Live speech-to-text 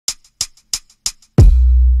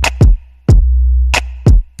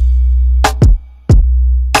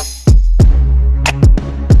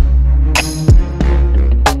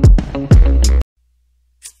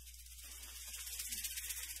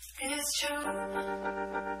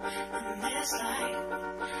In this life,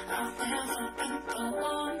 I've never been the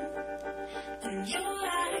one. In your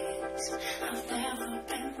eyes, I've never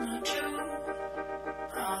been the truth.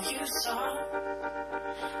 All you saw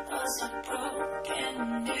was a broken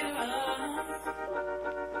mirror.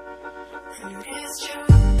 And it's true.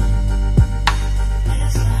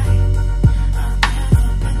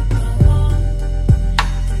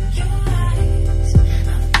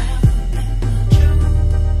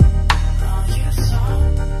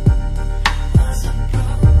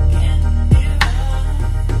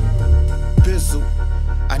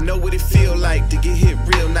 I know what it feel like to get hit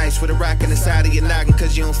real nice with a rock in the side of your noggin,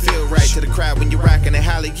 cause you don't feel right. To the crowd when you're rockin' and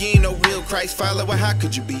holler, you ain't no real Christ follower. How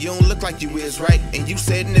could you be? You don't look like you is, right? And you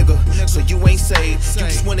said nigga, so you ain't saved. You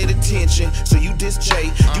just wanted attention, so you diss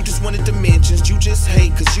Jay. You just wanted dimensions, you just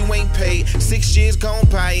hate, cause you ain't paid. 6 years gone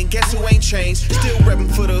by and guess who ain't changed? Still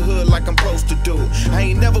reppin' for the hood like I'm supposed to do. I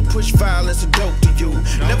ain't never push violence or dope to you.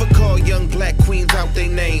 Never call young black queens out they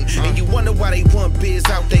name. And you wonder why they want biz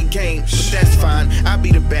out they game. But that's fine, I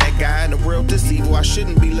be the bad guy in the world this evil. I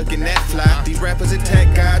shouldn't be looking that fly. These rappers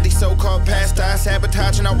attack God, these so-called pastors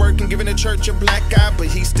sabotaging our work and giving the church a black eye. But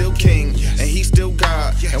he's still king, and he's still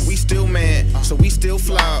God, and we still man, so we still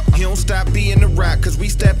flawed. He don't stop being the rock, cause we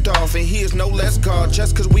stepped off, and he is no less God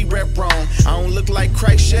just cause we rep wrong. I don't look like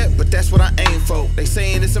Christ yet, but that's what I aim for. They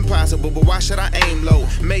saying it's impossible, but why should I aim low?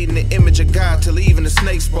 Made in the image of God till even the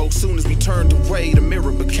snake spoke. Soon as we turned away, the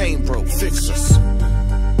mirror became broke. Fix us.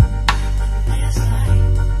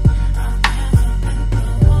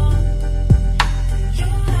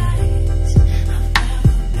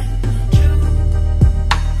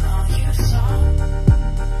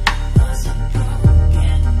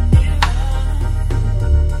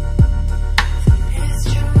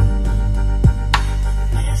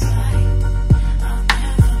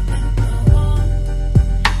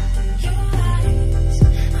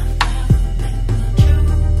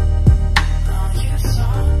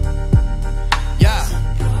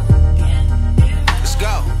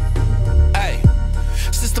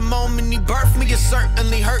 He birthed me, it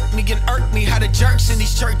certainly hurt me and irked me how the jerks in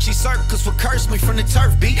these churchy circles would curse me from the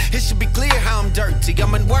turf beat. It should be clear how I'm dirty,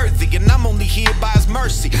 I'm unworthy, and I'm only here by his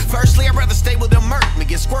mercy. Firstly, I'd rather stay with them murk me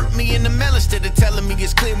and squirt me in the melon instead of telling me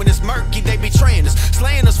it's clear when it's murky. They betraying us,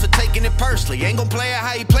 slaying us for taking it personally. Ain't gon' play it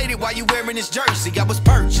how he played it while you wearing his jersey. I was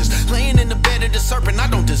purchased, laying in the bed of the serpent. I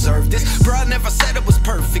don't deserve this, bro. I never said it was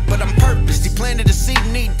perfect, but I'm purposed. He planted a seed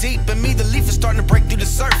knee deep in me. The leaf is starting to break through the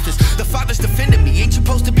surface. The Father's defending me. Ain't you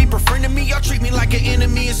supposed to be befriending me? Y'all treat me like an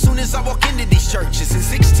enemy as soon as I walk into these churches. In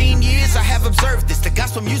 16 years I have observed this. The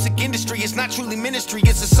gospel music industry is not truly ministry,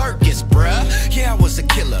 it's a circus, bruh. Yeah, I was a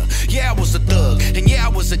killer, yeah, I was a thug, and yeah, I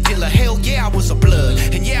was a dealer. Hell yeah, I was a blood,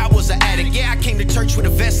 and yeah, I was an addict. Yeah, I came to church with a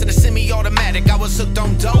vest and a semi-automatic. I was hooked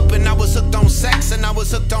on dope, and I was hooked on sex, and I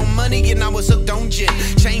was hooked on money, and I was hooked on gin.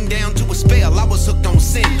 Chained down to a spell, I was hooked on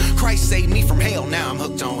sin. Christ saved me from hell, now I'm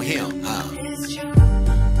hooked on him. It's true.